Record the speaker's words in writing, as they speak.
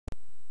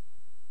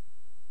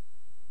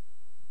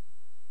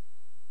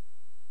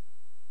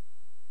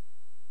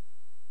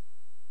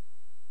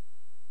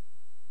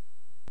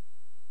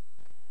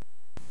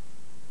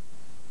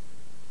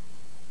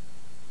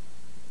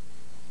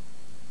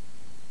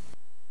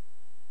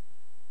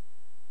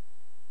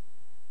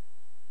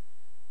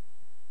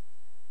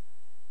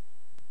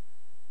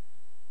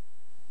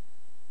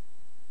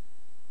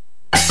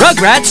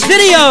Rugrats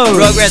videos.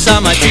 Rugrats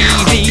on my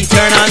TV,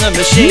 turn on the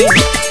machine.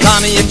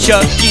 Tommy and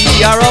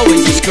Chucky are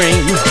always a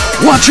scream.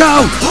 Watch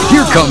out!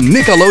 Here come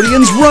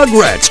Nickelodeon's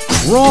Rugrats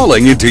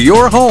crawling into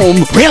your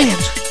home.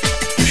 Brilliant.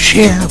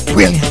 Sheer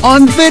brilliant.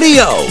 On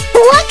video.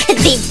 What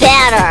could be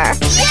better?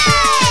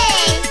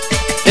 Yay!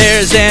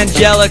 There's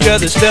Angelica,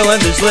 there's Phil,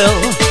 and there's Lil.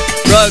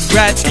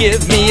 Rugrats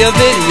give me a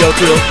video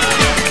thrill.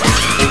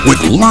 With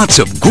lots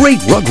of great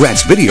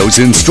Rugrats videos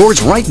in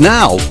stores right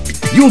now,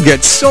 you'll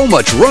get so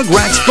much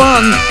Rugrats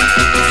fun,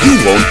 you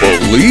won't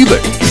believe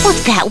it. Well,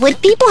 that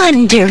would be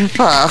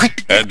wonderful.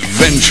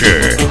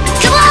 Adventure.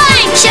 Come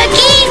on,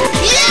 Chucky!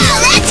 Yeah,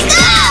 let's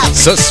go!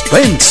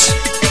 Suspense.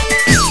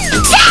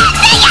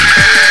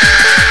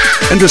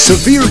 And a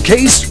severe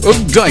case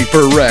of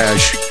diaper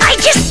rash. I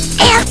just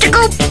have to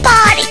go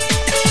potty.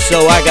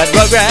 So I got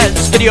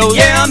Rugrats videos,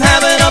 yeah, I'm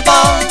having a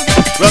ball.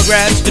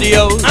 Rugrats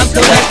videos, I'm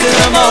collecting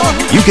them all.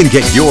 You can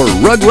get your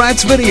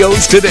Rugrats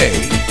videos today.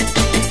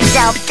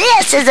 So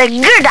this is a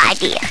good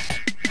idea.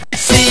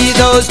 See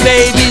those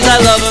babies, I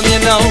love them, you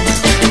know.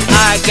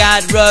 I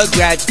got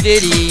Rugrats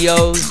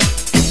videos.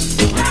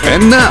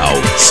 And now,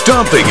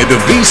 stomping into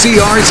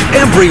VCRs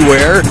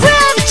everywhere,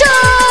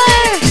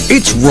 Reptar!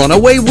 it's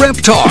Runaway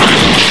Reptar.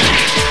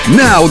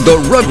 Now the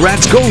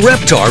Rugrats Go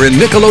Reptar in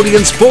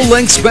Nickelodeon's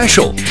full-length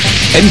special.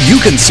 And you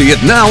can see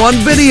it now on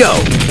video.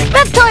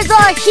 Reptar's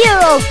our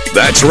hero.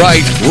 That's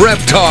right,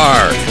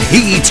 Reptar.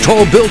 He eats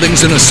tall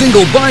buildings in a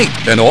single bite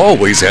and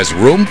always has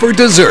room for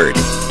dessert.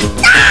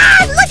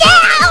 Ah, look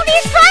out!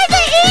 He's trying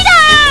to eat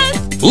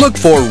us! Look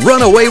for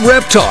Runaway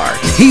Reptar.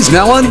 He's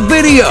now on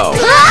video.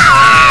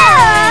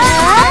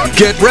 Ah!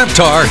 Get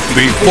Reptar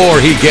before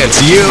he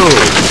gets you.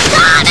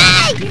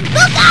 Tommy!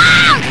 Look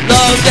out!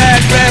 Love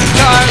that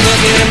Reptar,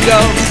 look at him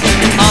go.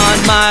 On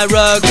my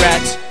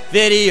Rugrats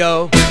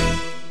video.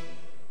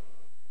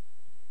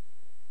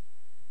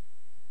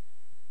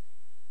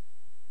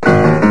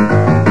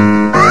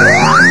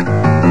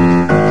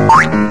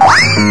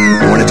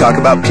 Talk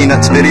about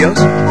Peanuts videos?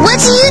 What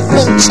do you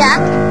think,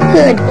 Chuck?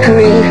 Good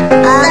grief.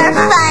 They're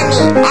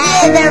funny.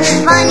 They're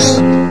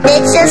funny.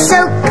 They're just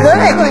so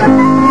good.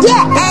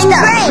 Yeah, and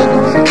great.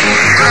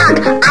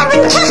 I've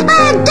been kissed by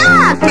a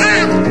dog.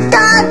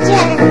 Dog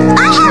germs.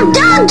 I have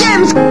dog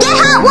germs. Get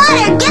hot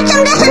water. Get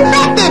them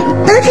disinfected.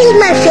 Those are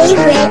my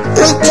favorite.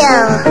 Me too.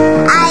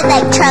 I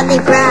like Charlie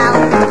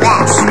Brown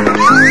best.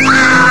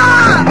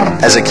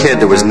 As a kid,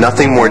 there was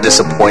nothing more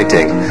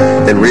disappointing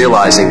than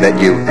realizing that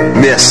you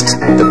missed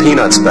the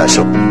Peanuts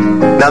special.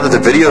 Now that the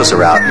videos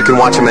are out, you can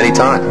watch them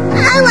anytime.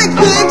 I watch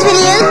Peanuts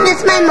videos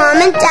with my mom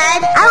and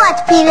dad. I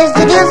watch Peanuts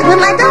videos with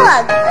my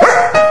dog.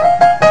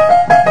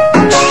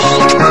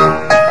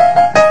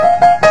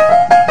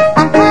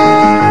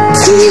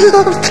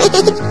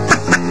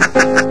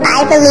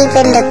 I believe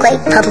in the Great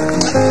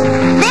Pumpkin.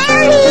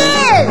 There he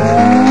is!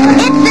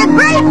 It's the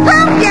Great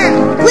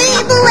Pumpkin! We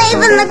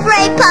believe in the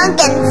Great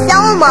Pumpkin so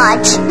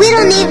much. We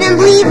don't even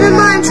believe in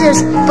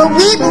monsters, but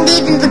we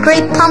believe in the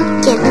Great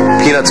Pumpkin.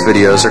 Peanuts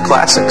videos are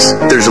classics.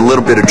 There's a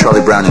little bit of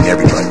Charlie Brown in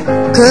everybody.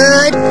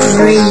 Good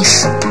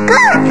grief.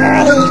 Good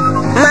grief.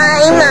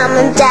 My mom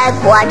and dad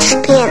watched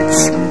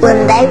Peanuts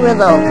when they were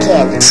little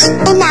kids.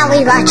 And now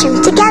we watch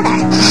them together.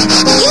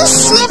 You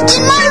sniffed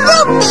in my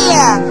root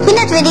beer.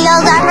 Peanuts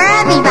videos are for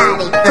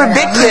everybody. For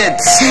big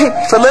kids.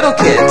 For little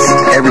kids.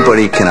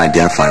 Everybody can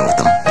identify with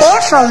them.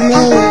 They're for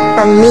me.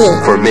 For me.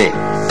 For me.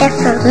 They're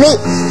for me.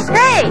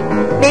 Hey,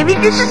 maybe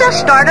this is the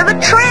start of a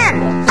trend.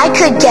 I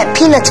could get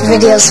Peanuts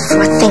videos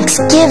for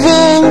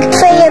Thanksgiving,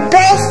 for your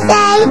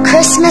birthday,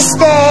 Christmas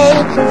Day,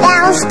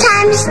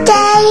 Valentine's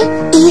Day,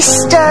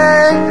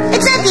 Easter.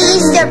 It's not the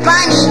Easter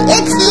Bunny,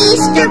 it's the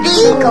Easter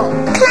Beagle.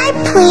 Can I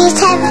please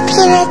have a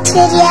Peanuts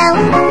video?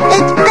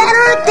 It's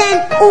better than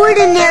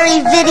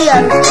ordinary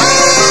videos.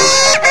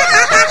 It's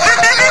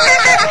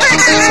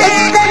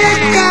better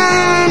than,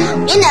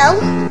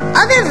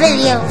 other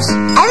videos.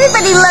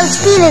 Everybody loves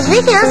Peanuts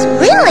videos,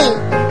 really.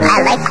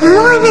 I like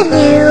more than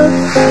you.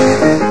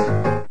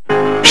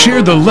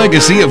 Share the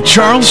legacy of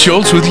Charles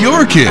Schulz with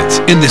your kids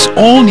in this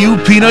all-new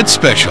Peanuts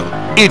special.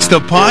 It's the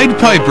Pied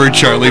Piper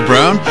Charlie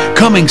Brown,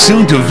 coming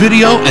soon to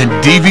video and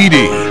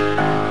DVD.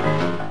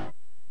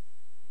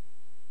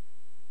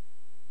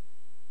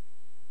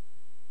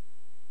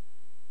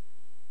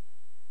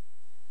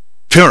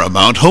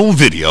 Paramount Home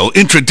Video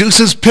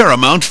introduces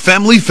Paramount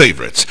Family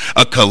Favorites,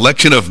 a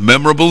collection of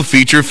memorable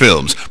feature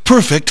films,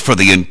 perfect for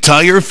the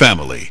entire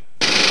family.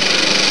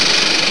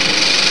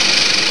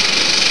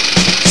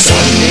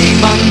 Sunday,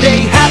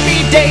 Monday,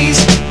 happy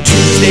days.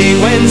 Tuesday,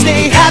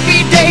 Wednesday,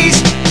 happy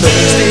days.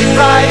 Thursday,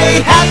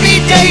 Friday,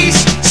 happy days.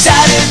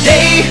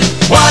 Saturday,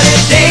 what a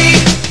day.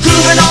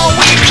 Grooving all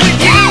week with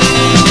you.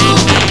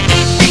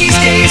 These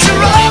days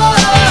are all.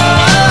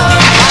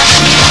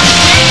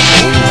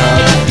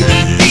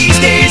 These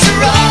days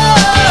are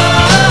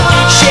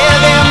all. Share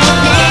them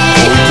with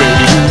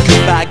me.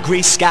 Goodbye,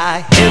 gray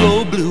sky,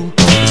 hello blue.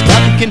 There's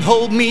nothing can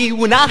hold me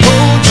when I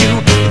hold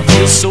you. It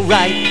feels so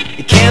right,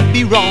 it can't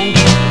be wrong.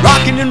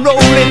 Rocking and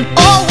rolling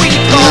all week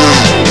long.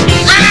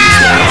 These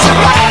days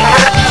are all.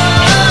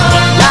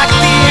 Like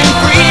being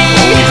free.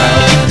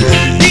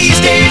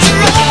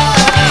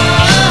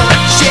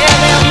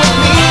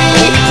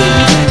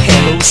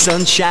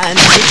 sunshine,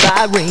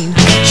 goodbye rain.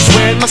 She's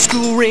wearing my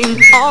school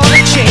ring on a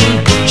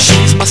chain.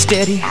 She's my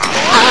steady,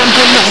 I'm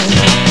her man.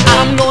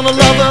 I'm gonna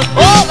love her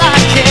all I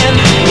can.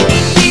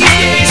 These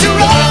days are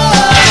rough,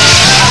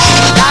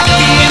 like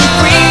being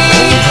free.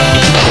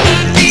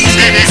 These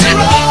days are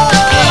rough,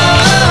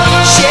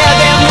 share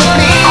them with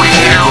me.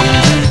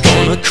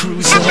 Gonna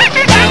cruise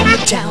around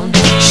the town,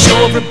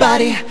 show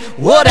everybody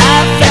what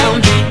I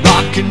found.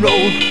 Rock and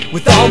roll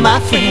with all my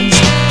friends,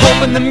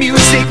 hoping the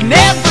music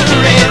never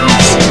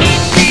ends.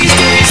 These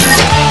days are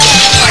rough,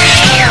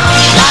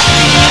 like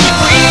being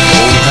free.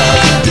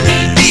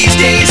 These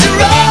days are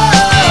rough,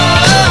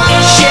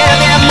 share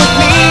them with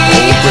me.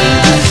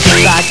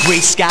 Like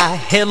gray sky,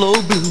 hello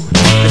blue.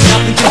 There's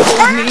nothing can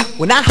hold me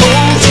when I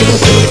hold you.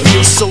 It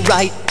feels so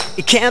right,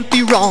 it can't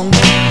be wrong.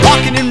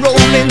 Rocking and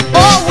rolling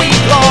all week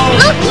long.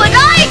 Look what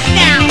I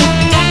found!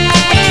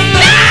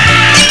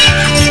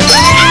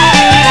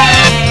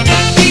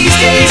 These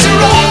days are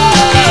rough,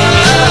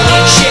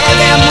 share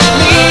them with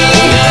me.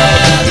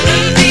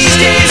 These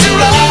days are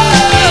rough,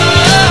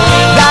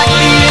 like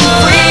being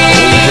free.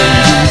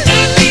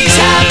 These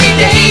happy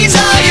days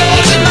are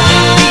yours and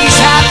mine. These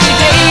happy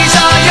days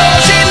are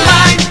yours and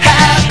mine.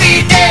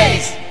 Happy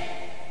days.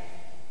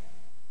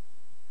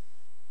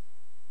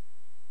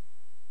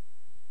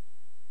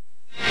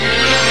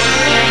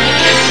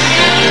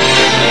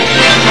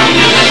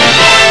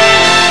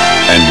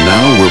 And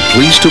now we're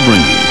pleased to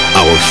bring you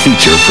our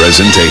feature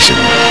presentation.